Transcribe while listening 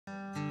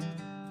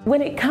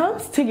When it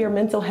comes to your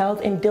mental health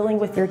and dealing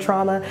with your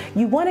trauma,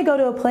 you want to go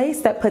to a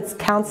place that puts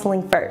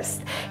counseling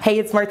first. Hey,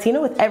 it's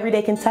Martina with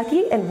Everyday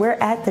Kentucky, and we're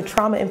at the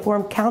Trauma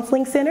Informed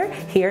Counseling Center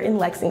here in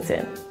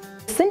Lexington.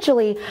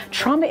 Essentially,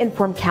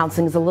 trauma-informed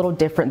counseling is a little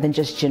different than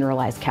just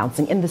generalized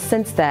counseling in the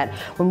sense that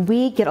when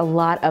we get a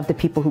lot of the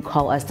people who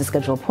call us to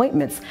schedule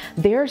appointments,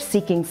 they're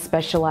seeking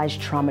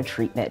specialized trauma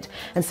treatment.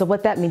 And so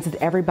what that means is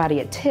everybody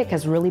at TIC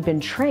has really been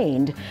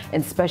trained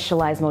in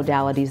specialized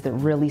modalities that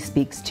really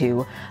speaks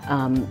to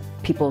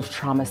people's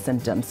trauma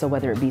symptoms. So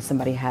whether it be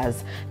somebody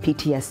has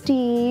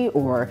PTSD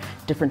or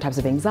different types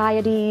of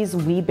anxieties,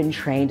 we've been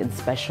trained in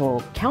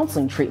special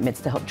counseling treatments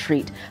to help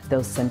treat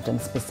those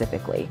symptoms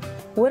specifically.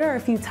 What are a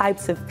few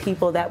types of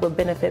people that would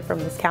benefit from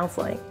this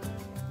counseling?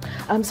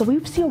 So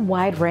we see a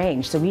wide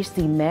range. So we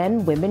see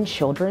men, women,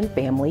 children,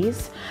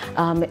 families,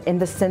 in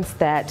the sense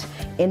that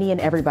any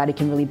and everybody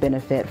can really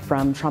benefit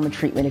from trauma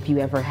treatment if you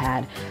ever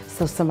had.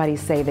 So somebody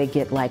say they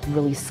get like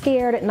really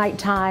scared at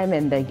nighttime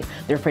and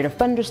they're afraid of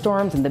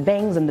thunderstorms and the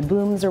bangs and the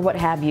booms or what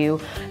have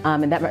you.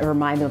 And that might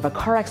remind them of a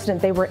car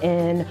accident they were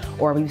in,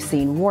 or we've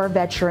seen war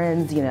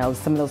veterans, you know,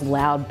 some of those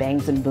loud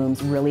bangs and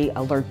booms really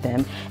alert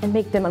them and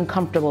make them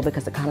uncomfortable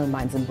because it kind of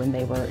reminds them when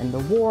they were in the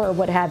war or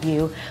what have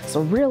you.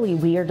 So really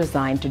we are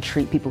designed to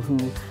treat people who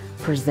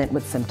present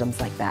with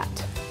symptoms like that.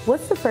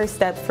 What's the first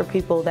step for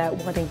people that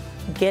want to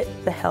get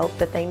the help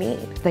that they need?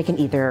 They can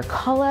either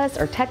call us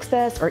or text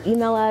us or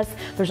email us.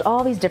 There's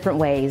all these different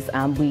ways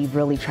we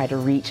really try to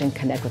reach and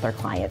connect with our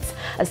clients.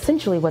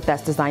 Essentially what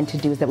that's designed to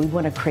do is that we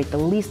want to create the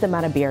least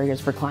amount of barriers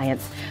for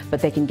clients,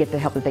 but they can get the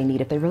help that they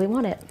need if they really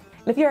want it.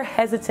 And if you're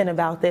hesitant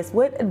about this,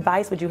 what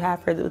advice would you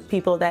have for those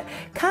people that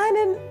kind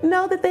of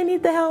know that they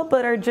need the help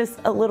but are just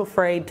a little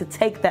afraid to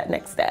take that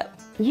next step?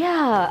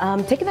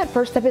 Yeah, taking that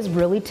first step is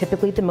really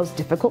typically the most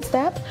difficult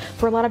step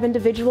for a lot of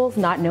individuals,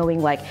 not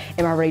knowing like,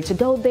 am I ready to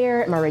go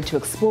there? Am I ready to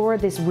explore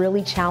this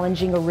really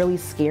challenging or really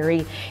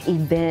scary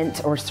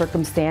event or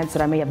circumstance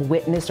that I may have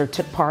witnessed or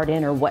took part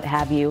in or what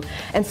have you?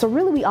 And so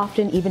really we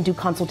often even do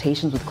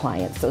consultations with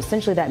clients. So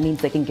essentially that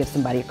means they can give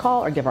somebody a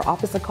call or give our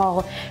office a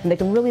call, and they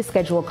can really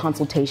schedule a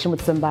consultation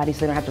with somebody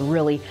so they don't have to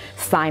really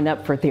sign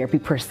up for therapy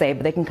per se,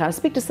 but they can kind of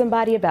speak to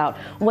somebody about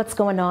what's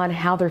going on,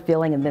 how they're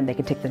feeling, and then they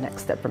can take the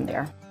next step from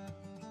there.